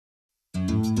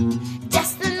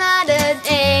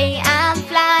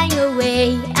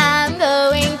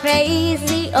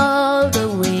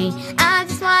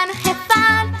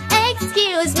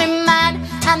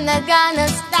not gonna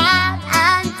stop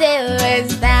until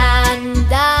it's done,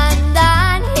 done,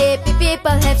 done. Happy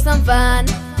people have some fun,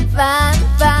 fun,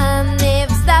 fun.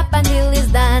 Never stop until it's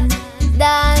done,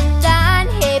 done, done.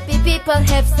 Happy people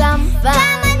have some fun.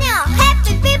 Come on now,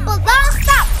 happy people don't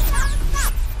stop.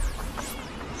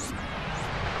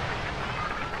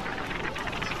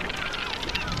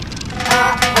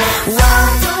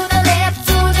 One to the left,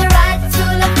 to the right, to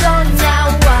the floor now.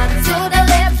 One to the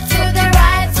left, to the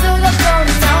right, to the floor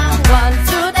now. One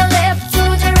to the left, to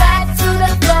the right, to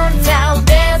the floor now.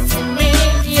 Dance to me,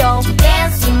 yo,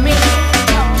 dance to me.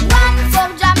 One for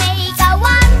Jamaica,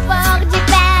 one for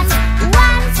Japan,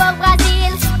 one for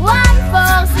Brazil, one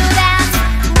for Sudan,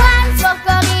 one for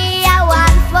Korea,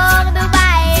 one for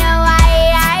Dubai. Oh,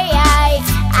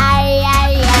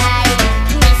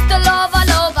 Mr. Lover,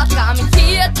 Lover, coming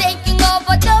here, taking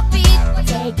over the beat,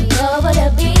 taking over the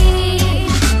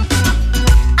beat.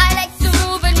 I like to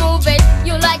move it,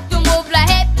 you like to move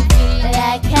like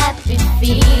happy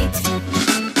feet.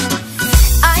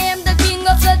 I am the king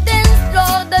of the dance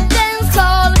floor, the dance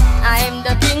hall. I am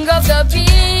the king of the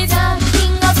beat, the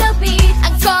king of the beat.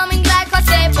 I'm coming like a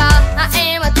saber, I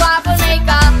am a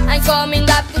troublemaker. I'm coming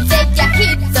up to take ya,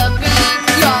 hit the beat,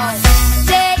 yo.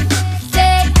 Say,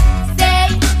 say, say,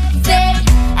 say,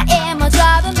 I am a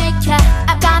troublemaker.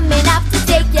 I'm coming up to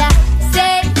take ya.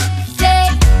 Say, say,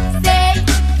 say,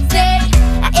 say,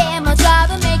 I am a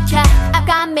troublemaker. I'm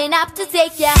coming up to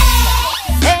take ya.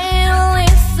 Hey,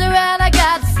 listen what I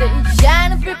gotta say.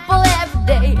 Shining people every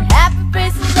day, happy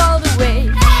faces all the way.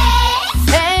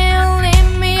 Hey,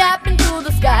 lift me up into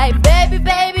the sky, baby,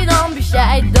 baby, don't be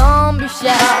shy, don't be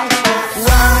shy.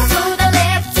 One to the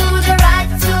left, to the right,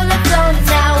 to the floor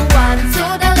now. One to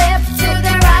the left, to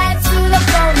the right, to the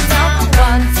floor now.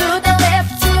 One to the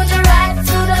left, to the right,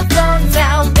 to the floor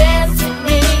now. Dance to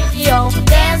me, yo,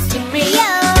 dance to me. Yo,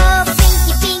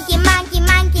 pinky, pinky, monkey,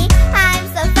 monkey. I'm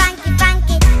so funky,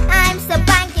 funky. I'm so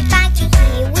funky, funky.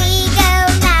 Here we go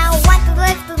now. One to the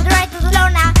left, to the right, to the floor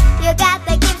now. You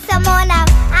gotta give some more now.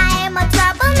 I am a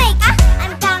troublemaker.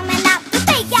 I'm coming up to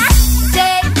take ya.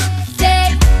 Say, say,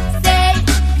 say,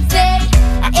 say.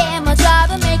 I am a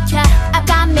troublemaker. I'm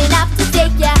coming up to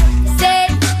take ya. Say,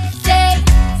 say,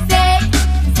 say,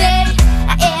 say. I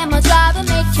am a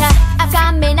troublemaker. I'm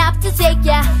coming up to take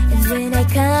ya. And when I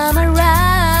come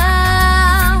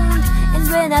around, and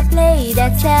when I play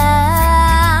that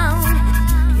sound,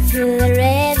 you feel the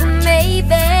rhythm,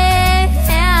 baby. I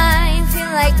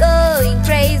feel like going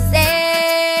crazy.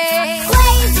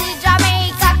 Crazy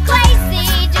Jamaica, crazy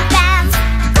Japan,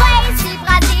 crazy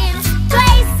Brazil,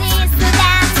 crazy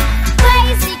Sudan,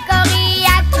 crazy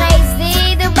Korea, crazy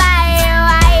Dubai.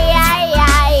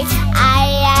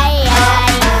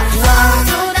 One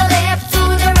to the left, to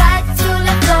the right, to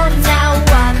the floor now.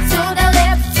 One to the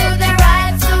left, to the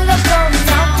right, to the floor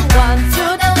now. One to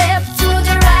the left, to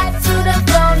the right, to the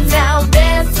floor now.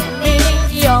 Dance to me,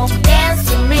 yo, dance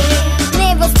to me.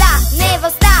 Never stop, never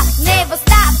stop, never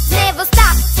stop, never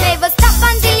stop, never stop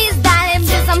until it's done. I'm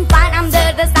just some fun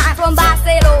under the sun. From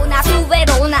Barcelona to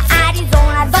Verona,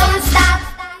 Arizona, don't stop.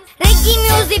 Reggae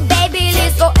music, baby,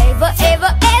 let's go ever,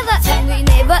 ever, ever. And we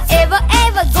never, ever,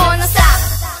 ever gonna stop.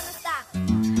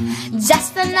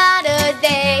 Just another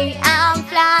day, I'm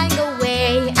flying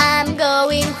away. I'm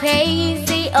going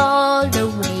crazy all the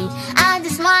way. I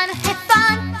just wanna have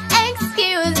fun,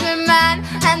 excuse me man,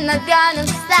 I'm not gonna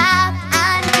stop